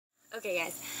Okay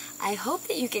guys, I hope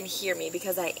that you can hear me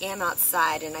because I am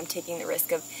outside and I'm taking the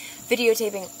risk of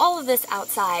videotaping all of this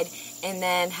outside and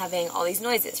then having all these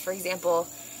noises. For example,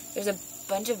 there's a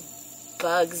bunch of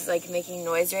bugs like making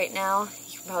noise right now.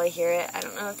 You can probably hear it. I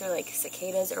don't know if they're like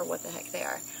cicadas or what the heck they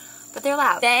are, but they're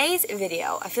loud. Today's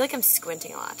video, I feel like I'm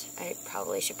squinting a lot. I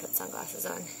probably should put sunglasses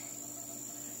on.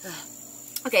 Ugh.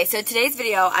 Okay, so today's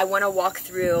video, I want to walk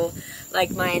through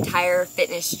like my entire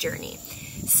fitness journey.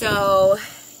 So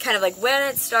kind of like when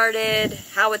it started,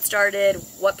 how it started,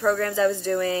 what programs I was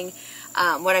doing,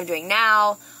 what I'm doing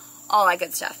now, all that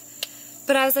good stuff.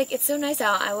 But I was like, it's so nice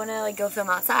out, I want to like go film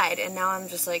outside, and now I'm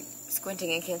just like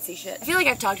squinting and can't see shit. I feel like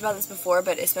I've talked about this before,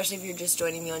 but especially if you're just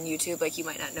joining me on YouTube, like you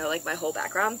might not know like my whole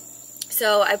background.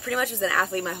 So I pretty much was an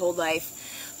athlete my whole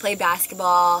life, played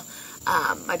basketball.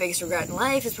 My biggest regret in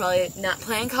life is probably not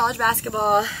playing college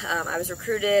basketball. I was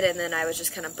recruited and then I was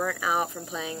just kind of burnt out from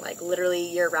playing like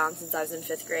literally year-round since I was in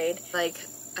 5th grade. Like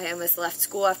I almost left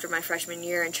school after my freshman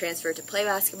year and transferred to play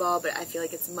basketball, but I feel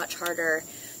like it's much harder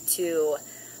to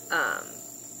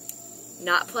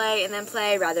not play and then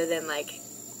play rather than like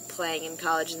playing in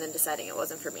college and then deciding it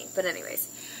wasn't for me. But anyways,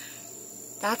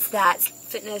 that's that.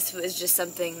 Fitness was just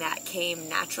something that came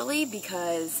naturally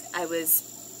because I was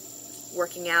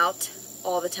working out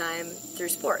all the time through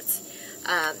sports.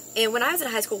 And when I was in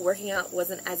high school, working out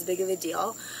wasn't as big of a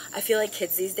deal. I feel like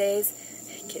kids these days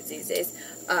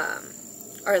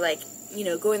are like, you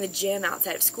know, going to the gym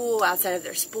outside of school, outside of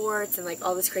their sports, and like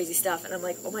all this crazy stuff. And I'm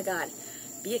like, oh my god,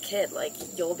 be a kid. Like,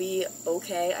 you'll be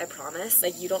okay, I promise.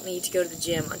 Like, you don't need to go to the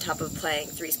gym on top of playing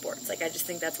 3 sports. Like, I just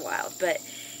think that's wild. But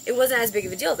it wasn't as big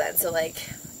of a deal then. So like,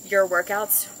 your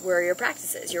workouts were your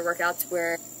practices. Your workouts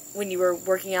were when you were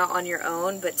working out on your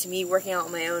own, but to me, working out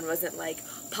on my own wasn't like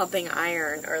pumping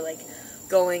iron or like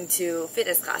going to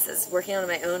fitness classes. Working out on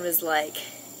my own was like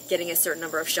getting a certain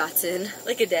number of shots in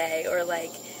like a day, or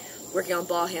like working on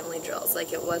ball handling drills.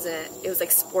 Like it was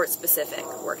like sport specific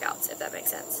workouts, if that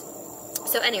makes sense.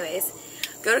 So anyways,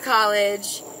 go to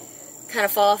college, kind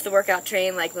of fall off the workout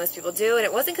train like most people do, and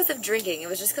it wasn't because of drinking, it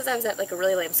was just because I was at like a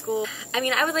really lame school. I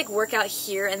mean, I would like work out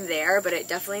here and there, but it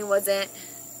definitely wasn't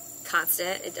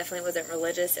constant. It definitely wasn't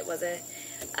religious. It wasn't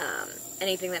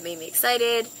anything that made me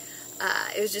excited.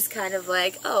 It was just kind of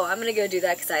like, oh, I'm gonna go do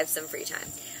that because I have some free time.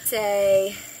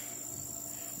 Say,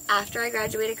 after I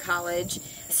graduated college,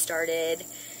 I started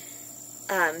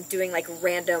doing like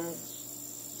random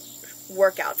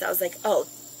workouts. I was like, oh,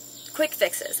 quick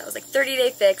fixes. I was like, 30-day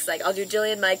fix. Like, I'll do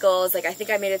Jillian Michaels. Like, I think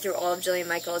I made it through all of Jillian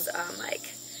Michaels.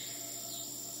 Like,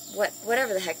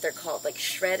 whatever the heck they're called. Like,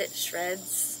 shred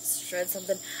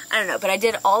something. I don't know, but I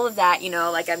did all of that, you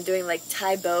know, like I'm doing like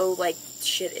Tae Bo like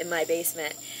shit in my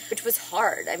basement, which was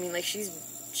hard. I mean, like she's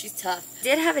tough. I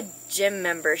did have a gym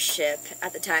membership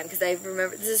at the time because I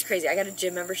remember, this is crazy, I got a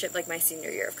gym membership like my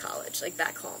senior year of college, like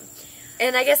back home.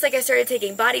 And I guess like I started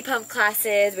taking body pump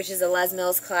classes, which is a Les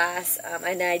Mills class,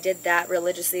 and I did that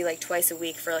religiously like twice a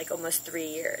week for like almost 3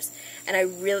 years.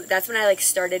 And that's when I like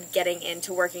started getting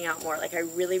into working out more. Like I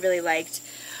really liked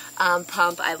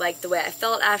pump. I liked the way I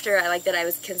felt after. I liked that I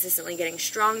was consistently getting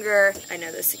stronger. I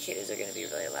know those cicadas are going to be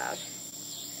really loud.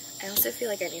 I also feel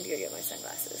like I need to go get my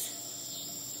sunglasses.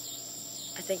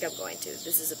 I think I'm going to.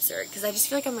 This is absurd because I just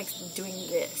feel like I'm like doing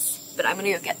this, but I'm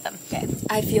going to go get them. Okay.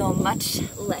 I feel much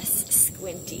less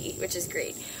squinty, which is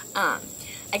great. I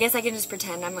guess I can just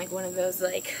pretend I'm like one of those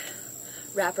like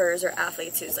rappers or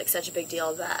athletes who's like such a big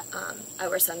deal that I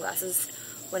wear sunglasses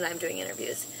when I'm doing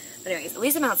interviews. But anyways, at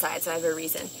least I'm outside, so I have a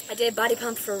reason. I did body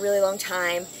pump for a really long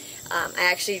time. I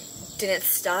actually didn't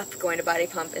stop going to body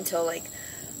pump until like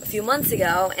a few months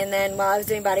ago. And then while I was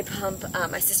doing body pump,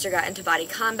 my sister got into body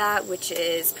combat, which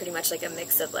is pretty much like a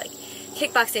mix of like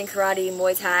kickboxing, karate,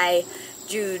 Muay Thai,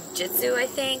 Jiu-Jitsu, I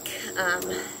think,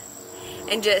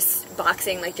 and just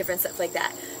boxing, like different stuff like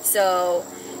that. So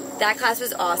that class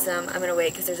was awesome. I'm gonna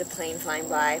wait because there's a plane flying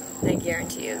by. I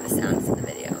guarantee you the sound's in the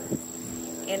video.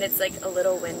 And it's like a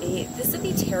little windy. This would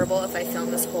be terrible if I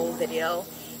filmed this whole video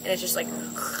and it's just like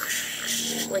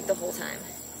the whole time.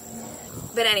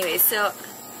 But anyways, so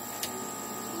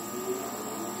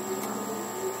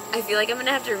I feel like I'm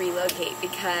gonna have to relocate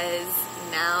because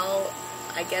now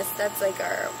I guess that's like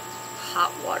our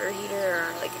hot water heater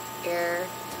or like air.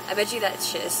 I bet you that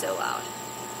shit is so loud.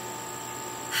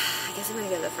 I guess I'm gonna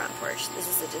go to the front porch. This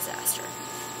is a disaster.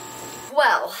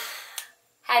 Well,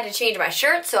 had to change my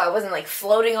shirt so I wasn't like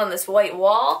floating on this white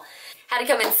wall. Had to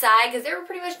come inside because there were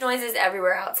pretty much noises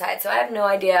everywhere outside, so I have no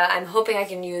idea. I'm hoping I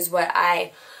can use what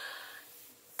I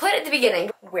put at the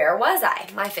beginning. Where was I?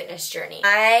 My fitness journey.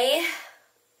 I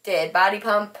did body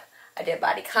pump. I did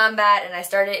body combat, and I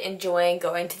started enjoying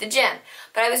going to the gym.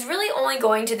 But I was really only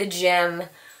going to the gym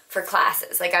for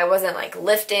classes. Like, I wasn't like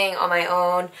lifting on my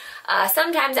own.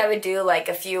 Sometimes I would do like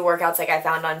a few workouts like I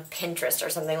found on Pinterest or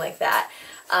something like that.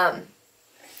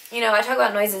 You know, I talk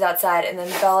about noises outside, and then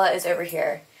Bella is over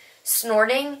here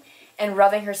snorting and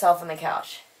rubbing herself on the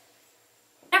couch.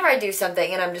 Whenever I do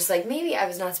something and I'm just like, maybe I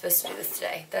was not supposed to do this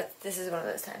today. This is one of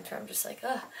those times where I'm just like,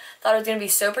 ugh, thought I was going to be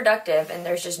so productive, and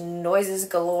there's just noises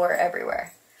galore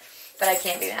everywhere. But I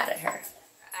can't be mad at her.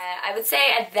 I would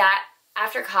say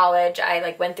after college, I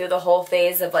like went through the whole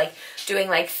phase of like doing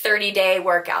like 30-day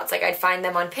workouts. Like, I'd find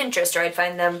them on Pinterest, or I'd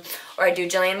find them, or I'd do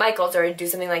Jillian Michaels, or I'd do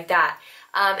something like that.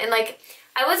 And like,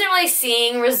 I wasn't really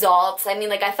seeing results. I mean,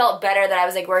 like, I felt better that I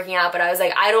was like working out, but I was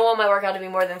like, I don't want my workout to be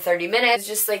more than 30 minutes. It's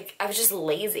just like, I was just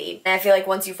lazy. And I feel like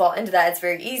once you fall into that, it's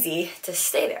very easy to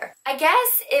stay there. I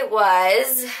guess it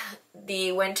was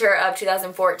the winter of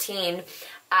 2014.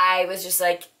 I was just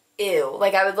like, ew.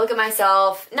 Like, I would look at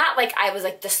myself, not like I was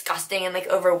like disgusting and like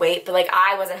overweight, but like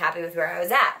I wasn't happy with where I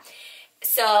was at.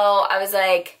 So I was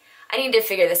like, I need to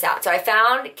figure this out. So I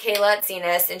found Kayla at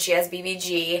CNS, and she has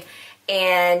BBG.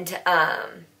 And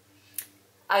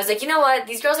I was like, you know what?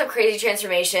 These girls have crazy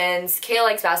transformations. Kayla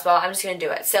likes basketball. I'm just going to do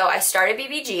it. So I started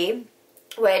BBG,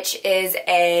 which is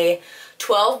a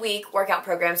 12-week workout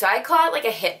program. So I call it like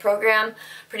a HIIT program,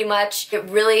 pretty much. It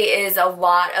really is a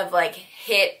lot of like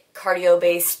HIIT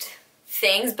cardio-based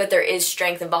things, but there is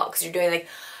strength involved because you're doing like,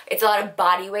 it's a lot of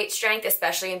body weight strength,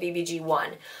 especially in BBG 1.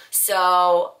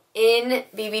 So in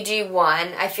BBG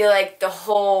 1, I feel like the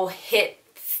whole HIIT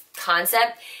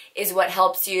concept is what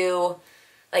helps you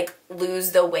like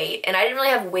lose the weight. And I didn't really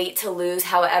have weight to lose,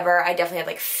 however, I definitely had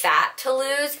like fat to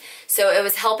lose. So it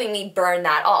was helping me burn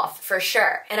that off for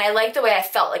sure. And I liked the way I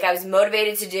felt. Like, I was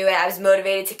motivated to do it. I was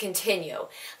motivated to continue.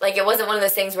 Like, it wasn't one of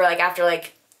those things where like after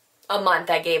like a month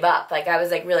I gave up. Like, I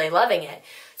was like really loving it.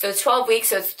 So it's 12 weeks,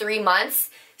 so it's 3 months.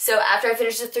 So after I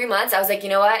finished the 3 months, I was like, you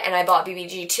know what? And I bought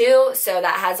BBG too, so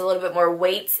that has a little bit more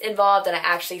weights involved, and I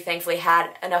actually thankfully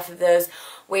had enough of those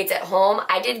weights at home.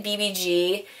 I did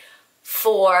BBG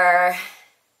for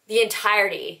the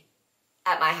entirety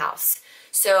at my house.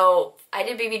 So I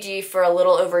did BBG for a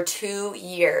little over 2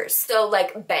 years. So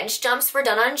like bench jumps were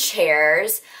done on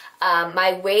chairs.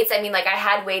 My weights, I mean, like, I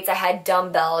had weights, I had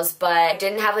dumbbells, but I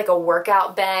didn't have like a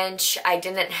workout bench. I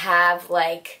didn't have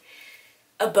like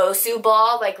a BOSU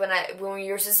ball. Like, when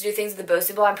we were supposed to do things with the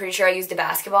BOSU ball, I'm pretty sure I used a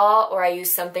basketball, or I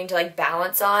used something to like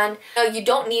balance on. No, you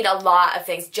don't need a lot of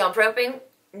things. Jump roping,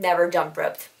 never jump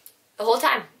roped. The whole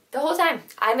time. The whole time.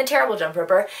 I'm a terrible jump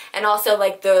roper. And also,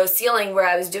 like, the ceiling where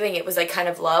I was doing it was like kind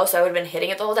of low, so I would have been hitting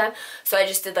it the whole time. So I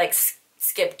just did like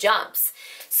skip jumps.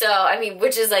 So, I mean,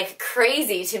 which is like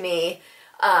crazy to me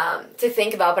to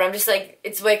think about, but I'm just like,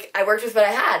 it's like I worked with what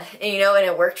I had, and you know, and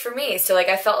it worked for me. So like,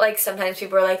 I felt like sometimes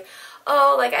people are like,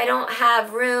 oh, like, I don't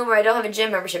have room, or I don't have a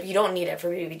gym membership. You don't need it for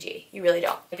BBG. You really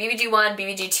don't. BBG 1,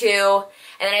 BBG 2,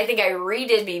 and then I think I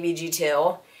redid BBG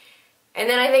 2, and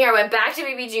then I think I went back to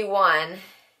BBG 1,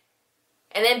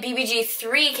 and then BBG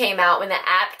 3 came out when the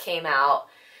app came out.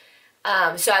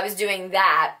 So I was doing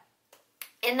that.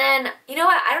 And then, you know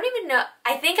what, I don't even know,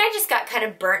 I think I just got kind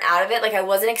of burnt out of it. Like, I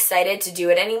wasn't excited to do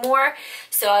it anymore.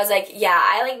 So I was like, yeah,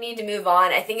 I like need to move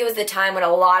on. I think it was the time when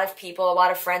a lot of people, a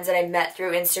lot of friends that I met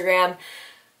through Instagram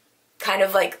kind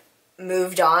of like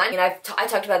moved on. And I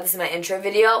talked about this in my intro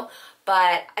video,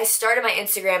 but I started my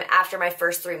Instagram after my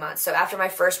first 3 months. So after my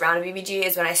first round of BBG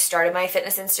is when I started my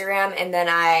fitness Instagram, and then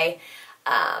I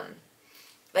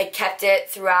like kept it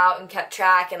throughout and kept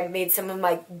track, and I made some of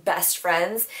my best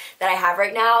friends that I have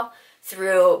right now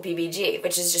through BBG,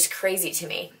 which is just crazy to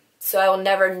me. So I will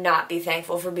never not be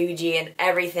thankful for BBG and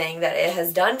everything that it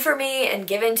has done for me and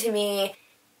given to me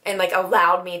and like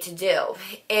allowed me to do.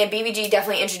 And BBG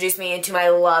definitely introduced me into my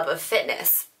love of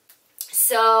fitness.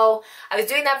 So I was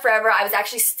doing that forever. I was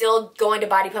actually still going to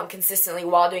body pump consistently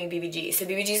while doing BBG. So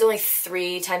BBG is only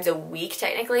 3 times a week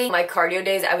technically. My cardio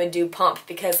days I would do pump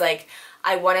because like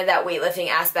I wanted that weightlifting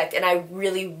aspect, and I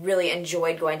really, really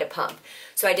enjoyed going to pump.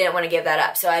 So I didn't want to give that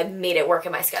up, so I made it work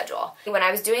in my schedule. When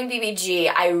I was doing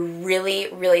BBG, I really,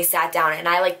 really sat down and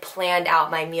I like planned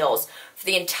out my meals for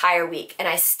the entire week, and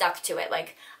I stuck to it.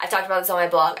 Like, I talked about this on my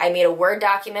blog. I made a Word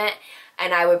document,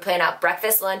 and I would plan out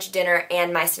breakfast, lunch, dinner,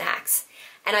 and my snacks.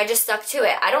 And I just stuck to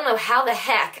it. I don't know how the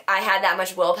heck I had that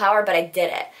much willpower, but I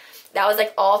did it. That was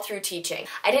like all through teaching.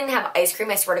 I didn't have ice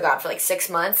cream, I swear to God, for like 6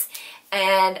 months.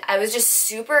 And I was just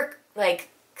super like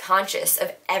conscious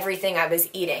of everything I was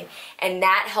eating. And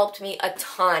that helped me a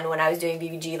ton when I was doing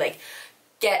BBG. Like,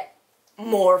 get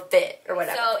more fit or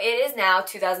whatever. So it is now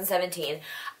 2017.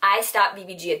 I stopped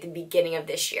BBG at the beginning of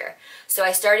this year. So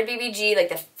I started BBG like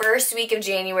the first week of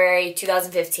January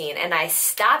 2015, and I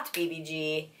stopped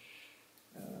BBG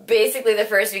basically the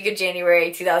first week of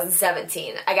January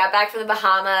 2017. I got back from the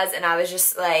Bahamas and I was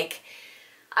just like,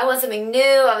 I want something new,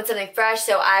 I want something fresh,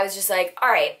 so I was just like,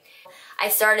 alright. I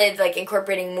started like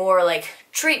incorporating more like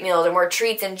treat meals or more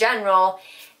treats in general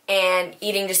and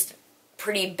eating just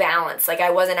pretty balanced. Like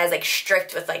I wasn't as like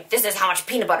strict with like, this is how much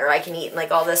peanut butter I can eat and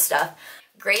like all this stuff.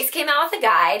 Grace came out with a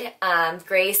guide.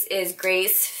 Grace is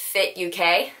Grace Fit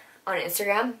UK on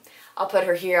Instagram. I'll put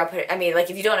her here. I mean, like,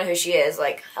 if you don't know who she is,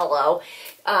 like, hello.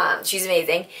 She's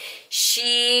amazing.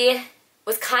 She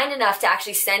was kind enough to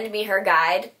actually send me her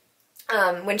guide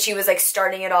when she was, like,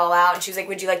 starting it all out. And she was like,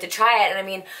 would you like to try it? And, I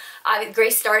mean,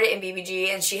 Grace started in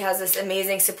BBG, and she has this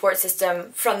amazing support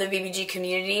system from the BBG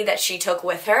community that she took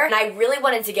with her. And I really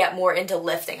wanted to get more into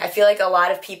lifting. I feel like a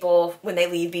lot of people, when they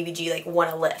leave BBG, like, want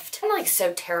to lift. I'm, like,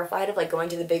 so terrified of, like, going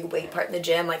to the big weight part in the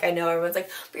gym. Like, I know everyone's like,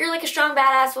 but you're, like, a strong,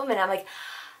 badass woman. I'm like,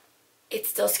 it's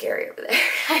still scary over there.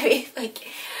 I mean,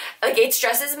 like it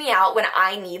stresses me out when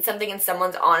I need something and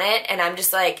someone's on it and I'm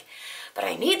just like, but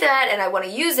I need that and I want to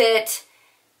use it.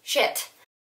 Shit.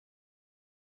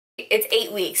 It's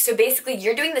 8 weeks. So basically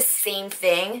you're doing the same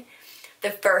thing the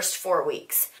first 4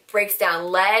 weeks. Breaks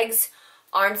down legs,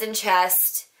 arms and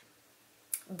chest,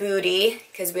 booty,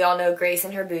 because we all know Grace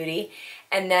and her booty,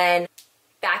 and then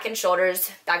back and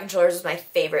shoulders. Back and shoulders was my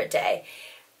favorite day.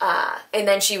 And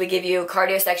then she would give you a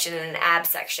cardio section and an ab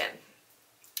section.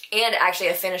 And actually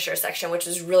a finisher section, which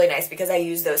was really nice because I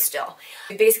use those still.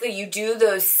 Basically, you do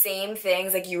those same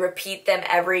things, like you repeat them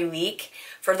every week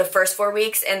for the first 4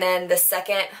 weeks, and then the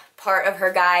second part of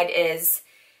her guide is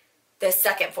the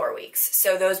second 4 weeks.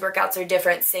 So those workouts are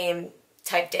different, same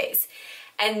type days.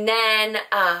 And then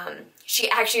she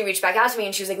actually reached back out to me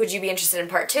and she was like, would you be interested in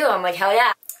part 2? I'm like, hell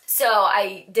yeah. So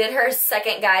I did her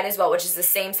second guide as well, which is the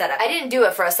same setup. I didn't do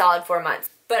it for a solid 4 months,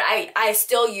 but I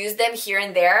still use them here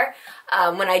and there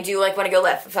when I do like want to go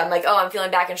lift. If I'm like, oh, I'm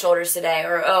feeling back and shoulders today,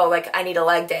 or oh, like I need a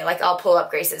leg day, like I'll pull up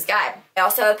Grace's guide. I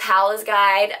also have Paola's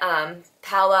guide.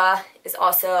 Paola is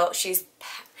also,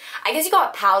 I guess you call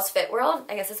it Pal's Fit World.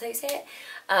 I guess that's how you say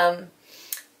it.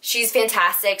 She's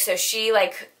fantastic. So she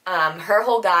her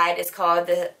whole guide is called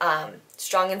the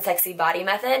Strong and Sexy Body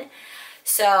Method.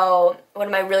 So one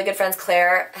of my really good friends,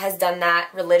 Claire, has done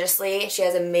that religiously. She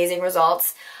has amazing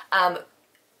results.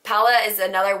 Paula is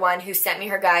another one who sent me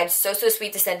her guide. So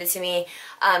sweet to send it to me.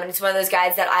 And it's one of those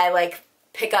guides that I like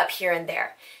pick up here and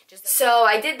there. So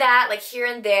I did that like here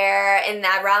and there, and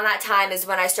around that time is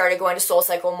when I started going to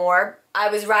SoulCycle more. I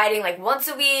was riding like once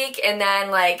a week, and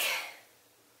then like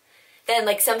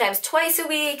sometimes twice a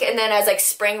week, and then as like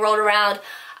spring rolled around,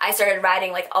 I started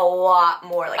riding like a lot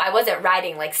more. Like I wasn't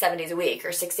riding like 7 days a week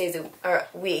or 6 days a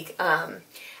week.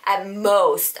 At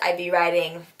most, I'd be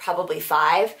riding probably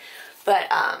 5. But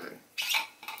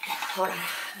hold on,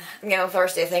 I'm getting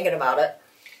thirsty thinking about it.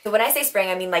 So when I say spring,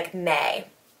 I mean like May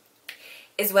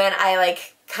is when I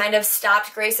like kind of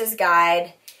stopped Grace's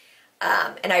guide,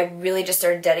 and I really just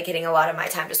started dedicating a lot of my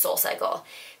time to SoulCycle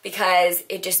because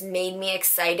it just made me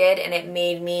excited and it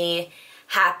made me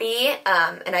happy,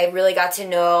 and I really got to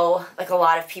know like a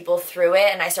lot of people through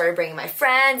it, and I started bringing my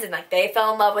friends and like they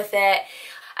fell in love with it.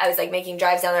 I was like making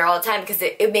drives down there all the time because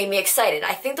it made me excited.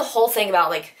 I think the whole thing about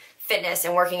like fitness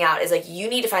and working out is like you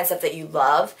need to find stuff that you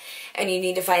love and you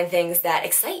need to find things that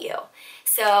excite you.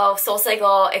 So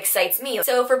SoulCycle excites me.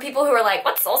 So for people who are like,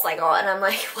 what's SoulCycle? And I'm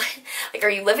like, what? Like, are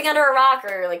you living under a rock,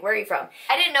 or like, where are you from?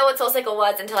 I didn't know what SoulCycle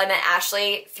was until I met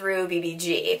Ashley through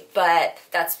BBG, but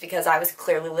that's because I was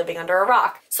clearly living under a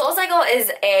rock. SoulCycle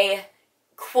is a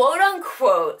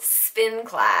quote-unquote spin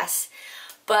class,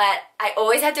 but I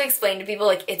always have to explain to people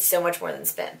like it's so much more than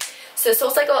spin. So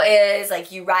SoulCycle is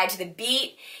like you ride to the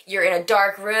beat, you're in a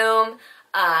dark room,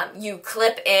 you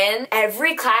clip in.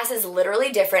 Every class is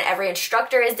literally different. Every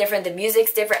instructor is different. The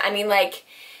music's different. I mean, like,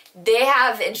 they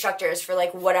have instructors for,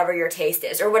 like, whatever your taste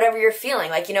is or whatever you're feeling.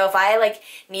 Like, you know, if I, like,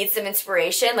 need some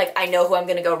inspiration, like, I know who I'm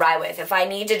going to go ride with. If I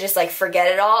need to just, like, forget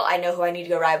it all, I know who I need to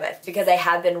go ride with because I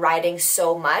have been riding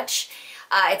so much.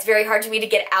 It's very hard for me to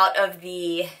get out of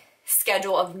the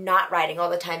schedule of not riding all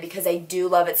the time because I do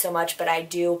love it so much, but I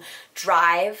do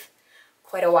drive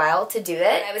quite a while to do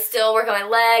it. I would still work on my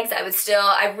legs.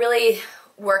 I really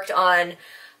worked on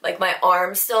like my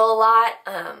arms still a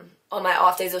lot on my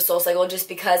off days of SoulCycle, just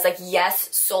because like,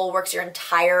 yes, soul works your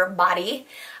entire body.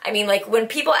 I mean, like when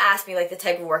people ask me like the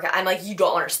type of workout, I'm like, you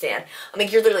don't understand. I'm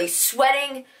like, you're literally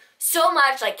sweating so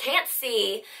much, like can't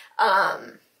see.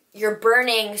 you're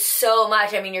burning so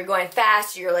much. I mean, you're going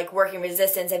fast, you're like working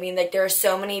resistance. I mean, like there are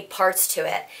so many parts to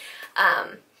it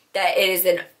that it is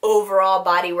an overall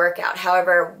body workout.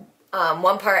 However,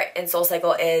 one part in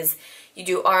SoulCycle is you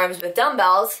do arms with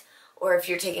dumbbells, or if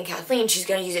you're taking Kathleen, she's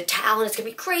gonna use a towel and it's gonna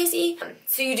be crazy.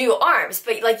 So you do arms,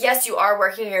 but like, yes, you are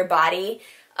working your body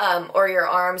or your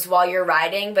arms while you're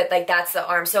riding, but like that's the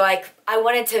arm. So like I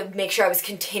wanted to make sure I was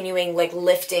continuing like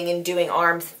lifting and doing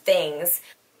arm things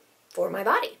for my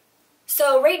body.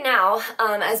 So right now,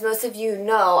 as most of you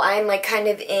know, I'm like kind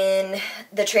of in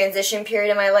the transition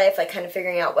period of my life, like kind of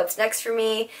figuring out what's next for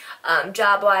me,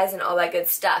 job-wise and all that good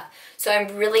stuff. So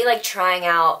I'm really like trying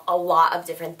out a lot of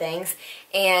different things,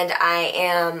 and I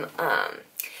am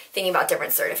thinking about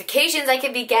different certifications I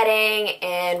could be getting,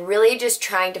 and really just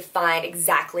trying to find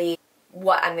exactly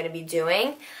what I'm going to be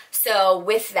doing. So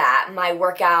with that, my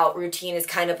workout routine is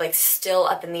kind of like still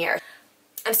up in the air.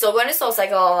 I'm still going to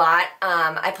SoulCycle a lot.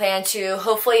 I plan to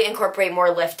hopefully incorporate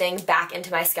more lifting back into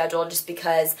my schedule, just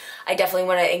because I definitely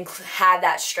want to have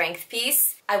that strength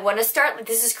piece. I want to start, like,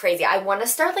 this is crazy, I want to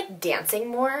start like dancing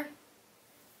more.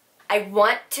 I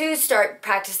want to start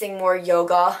practicing more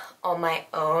yoga on my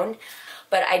own,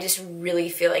 but I just really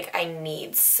feel like I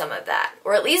need some of that.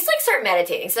 Or at least like start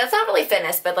meditating. So that's not really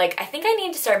fitness, but like I think I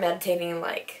need to start meditating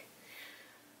like...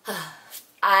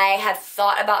 I have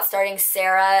thought about starting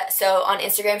Sarah. So on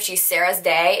Instagram, she's Sarah's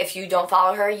Day. If you don't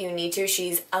follow her, you need to.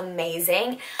 She's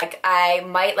amazing. Like I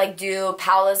might like do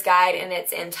Paola's guide in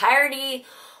its entirety.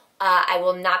 I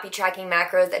will not be tracking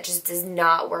macros. That just does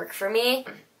not work for me.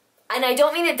 And I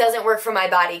don't mean it doesn't work for my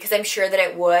body, because I'm sure that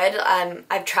it would.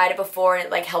 I've tried it before and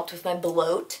it like helped with my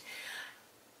bloat.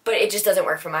 But it just doesn't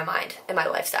work for my mind and my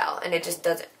lifestyle. And it just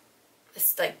doesn't.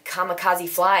 It's like kamikaze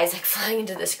flies like flying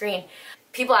into the screen.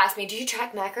 People ask me, do you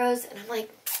track macros? And I'm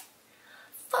like,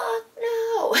 fuck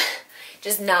no.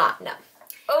 Just not, no.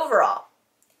 Overall,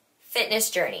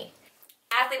 fitness journey.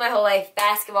 Athlete my whole life.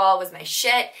 Basketball was my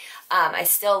shit. I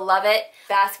still love it.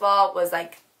 Basketball was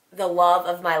like the love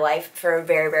of my life for a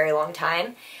very, very long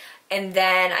time. And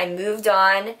then I moved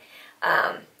on.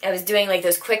 I was doing like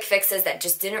those quick fixes that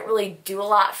just didn't really do a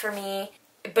lot for me.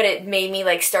 But it made me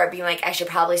like start being like, I should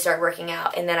probably start working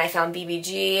out. And then I found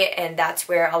BBG, and that's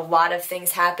where a lot of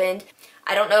things happened.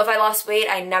 I don't know if I lost weight.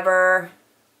 I never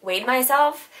weighed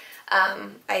myself.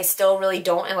 I still really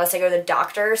don't unless I go to the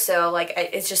doctor. So like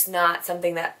it's just not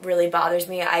something that really bothers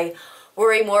me. I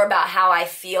worry more about how I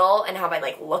feel and how I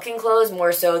like look in clothes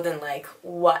more so than like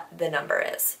what the number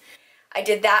is. I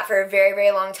did that for a very,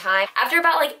 very long time. After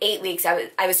about like 8 weeks, I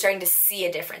was starting to see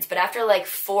a difference. But after like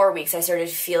 4 weeks, I started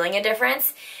feeling a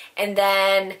difference. And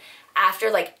then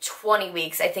after like 20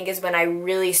 weeks, I think is when I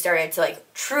really started to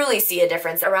like truly see a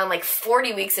difference. Around like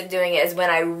 40 weeks of doing it is when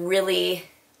I really,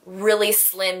 really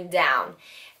slimmed down,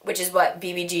 which is what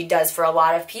BBG does for a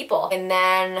lot of people. And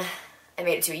then I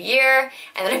made it to a year,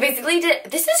 and then I basically did,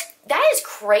 that is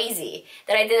crazy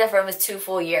that I did that for almost 2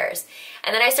 full years.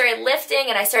 And then I started lifting,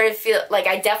 and I started feel like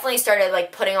I definitely started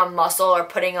like putting on muscle, or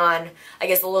putting on, I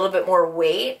guess, a little bit more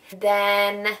weight.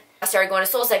 Then I started going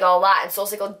to SoulCycle a lot, and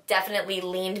SoulCycle definitely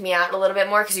leaned me out a little bit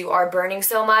more because you are burning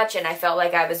so much, and I felt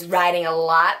like I was riding a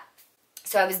lot.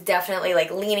 So I was definitely like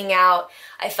leaning out.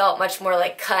 I felt much more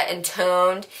like cut and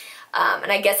toned.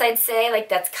 And I guess I'd say like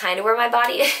that's kind of where my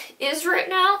body is right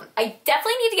now. I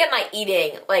definitely need to get my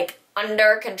eating like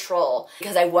under control,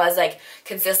 because I was like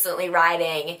consistently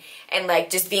riding and like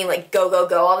just being like go, go,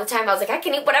 go all the time. I was like, I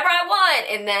can eat whatever I want.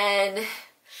 And then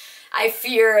I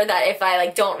fear that if I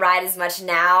like don't ride as much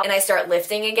now and I start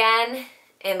lifting again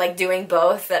and like doing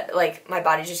both, that like my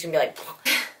body's just gonna be like,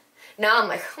 now I'm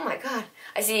like, oh my God,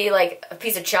 I see like a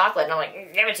piece of chocolate and I'm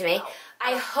like, give it to me.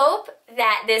 I hope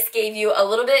that this gave you a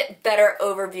little bit better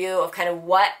overview of kind of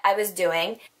what I was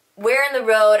doing, where in the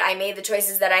road I made the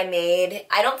choices that I made.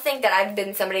 I don't think that I've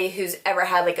been somebody who's ever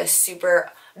had like a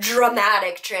super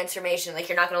dramatic transformation. Like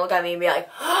you're not gonna look at me and be like,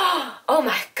 oh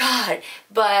my God.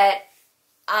 But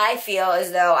I feel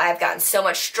as though I've gotten so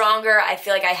much stronger. I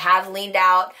feel like I have leaned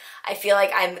out. I feel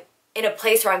like I'm in a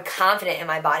place where I'm confident in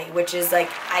my body, which is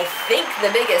like, I think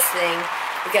the biggest thing.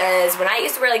 Because when I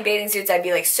used to wear like bathing suits, I'd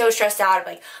be like so stressed out.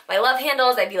 Like my love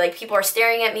handles, I'd be like, people are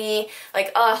staring at me.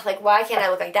 Like, oh, like why can't I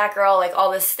look like that girl? Like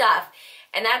all this stuff.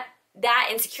 And that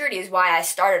insecurity is why I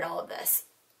started all of this.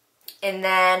 And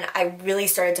then I really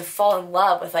started to fall in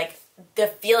love with like the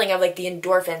feeling of like the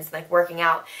endorphins and like working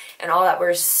out and all that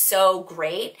were so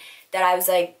great that I was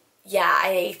like, yeah,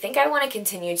 I think I want to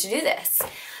continue to do this.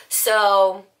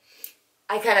 So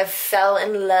I kind of fell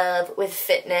in love with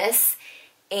fitness.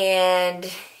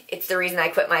 And it's the reason I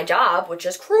quit my job, which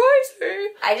is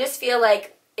crazy. I just feel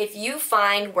like if you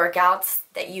find workouts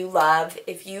that you love,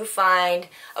 if you find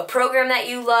a program that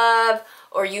you love,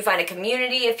 or you find a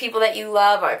community of people that you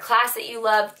love, or a class that you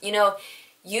love, you know,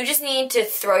 you just need to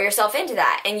throw yourself into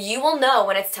that, and you will know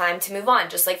when it's time to move on.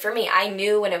 Just like for me, I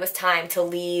knew when it was time to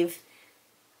leave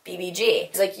BBG.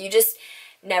 It's like, you just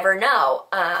never know.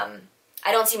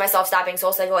 I don't see myself stopping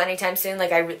SoulCycle anytime soon.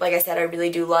 Like I said, I really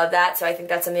do love that, so I think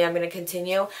that's something I'm going to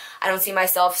continue. I don't see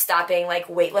myself stopping like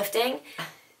weightlifting.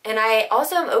 And I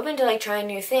also am open to like trying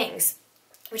new things,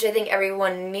 which I think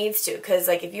everyone needs to, because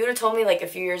like if you would have told me like a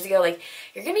few years ago, like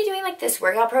you're going to be doing like this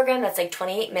workout program that's like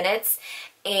 28 minutes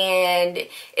and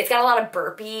it's got a lot of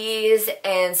burpees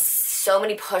and so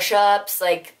many push-ups,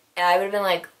 like I would have been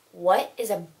like, what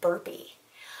is a burpee?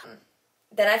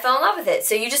 Then I fell in love with it.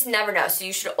 So you just never know. So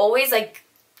you should always like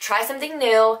try something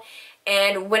new,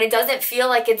 and when it doesn't feel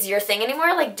like it's your thing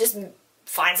anymore, like just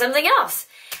find something else.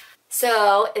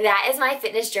 So that is my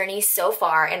fitness journey so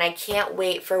far, and I can't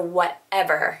wait for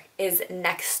whatever is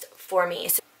next for me.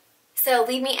 So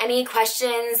leave me any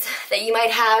questions that you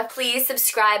might have. Please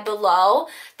subscribe below.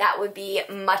 That would be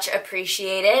much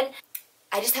appreciated.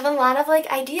 I just have a lot of like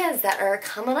ideas that are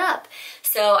coming up.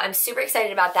 So I'm super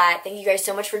excited about that. Thank you guys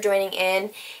so much for joining in,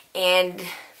 and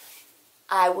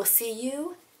I will see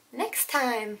you next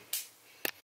time.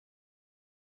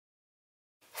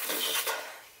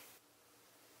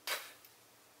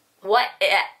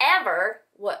 Whatever.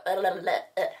 What?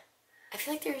 I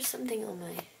feel like there's something on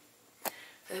my...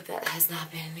 I hope that has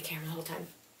not been in the camera the whole time.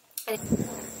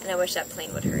 And I wish that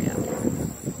plane would hurry up.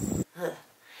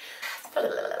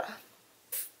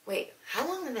 Wait, how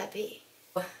long would that be?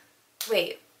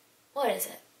 Wait, what is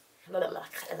it?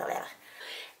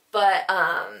 But,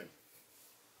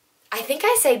 I think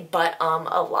I say but,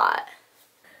 a lot.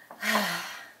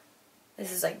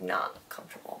 This is, like, not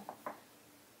comfortable.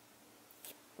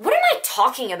 What am I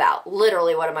talking about?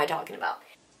 Literally, what am I talking about?